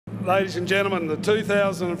Ladies and gentlemen, the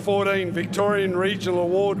 2014 Victorian Regional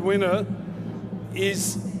Award winner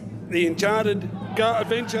is the Enchanted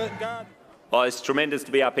Adventure Garden. Oh, it's tremendous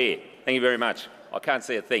to be up here. Thank you very much. I can't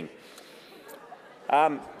see a thing.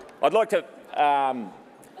 I'd like to...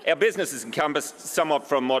 our business is encompassed somewhat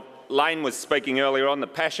from what Lane was speaking earlier on, the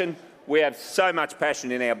passion. We have so much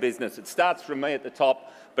passion in our business. It starts from me at the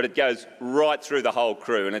top, but it goes right through the whole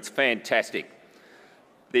crew, and it's fantastic.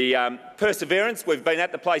 The perseverance, we've been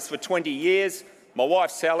at the place for 20 years. My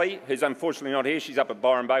wife, Sally, who's unfortunately not here, she's up at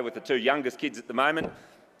Byron Bay with the two youngest kids at the moment,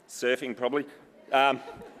 surfing probably.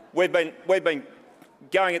 We've been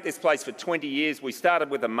going at this place for 20 years. We started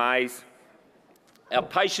with a maze. Our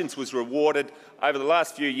patience was rewarded. Over the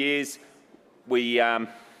last few years, we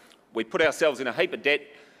put ourselves in a heap of debt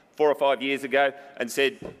 4 or 5 years ago and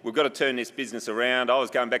said, we've got to turn this business around. I was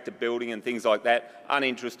going back to building and things like that,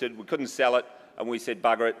 uninterested. We couldn't sell it, and we said,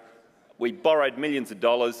 bugger it. We borrowed millions of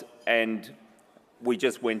dollars, and we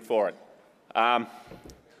just went for it. My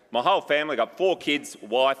whole family, got 4 kids,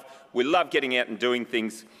 wife. We love getting out and doing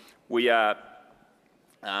things. We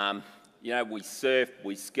we surf,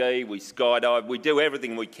 we ski, we skydive, we do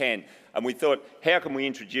everything we can. And we thought, how can we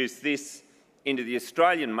introduce this into the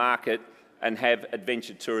Australian market and have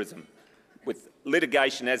adventure tourism? With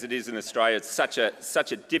litigation as it is in Australia, it's such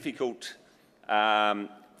a difficult,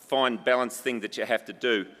 fine balance thing that you have to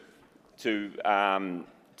do to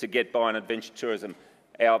get by on adventure tourism.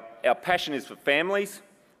 Our passion is for families.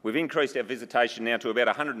 We've increased our visitation now to about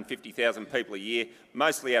 150,000 people a year,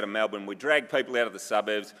 mostly out of Melbourne. We drag people out of the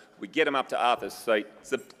suburbs. We get them up to Arthur's Seat. It's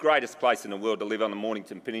the greatest place in the world to live on the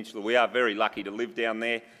Mornington Peninsula. We are very lucky to live down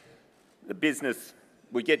there. The business,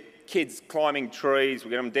 we get kids climbing trees. We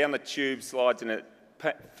get them down the tube slides in a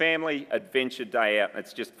family adventure day out.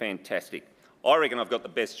 It's just fantastic. I reckon I've got the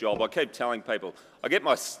best job. I keep telling people, I get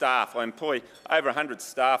my staff, I employ over 100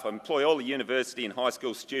 staff, I employ all the university and high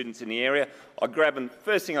school students in the area. I grab them,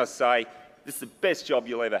 first thing I say, this is the best job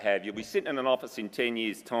you'll ever have. You'll be sitting in an office in 10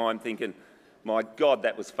 years' time thinking, my God,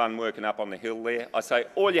 that was fun working up on the hill there. I say,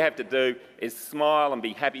 all you have to do is smile and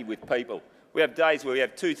be happy with people. We have days where we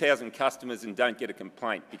have 2,000 customers and don't get a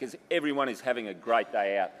complaint because everyone is having a great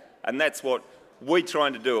day out. And that's what we're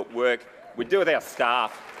trying to do at work. We do with our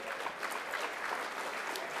staff.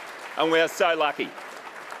 And we are so lucky.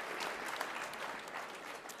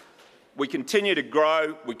 We continue to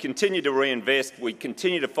grow, we continue to reinvest, we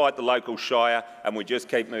continue to fight the local shire, and we just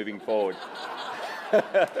keep moving forward.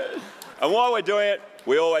 And while we're doing it,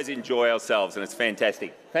 we always enjoy ourselves, and it's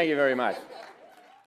fantastic. Thank you very much.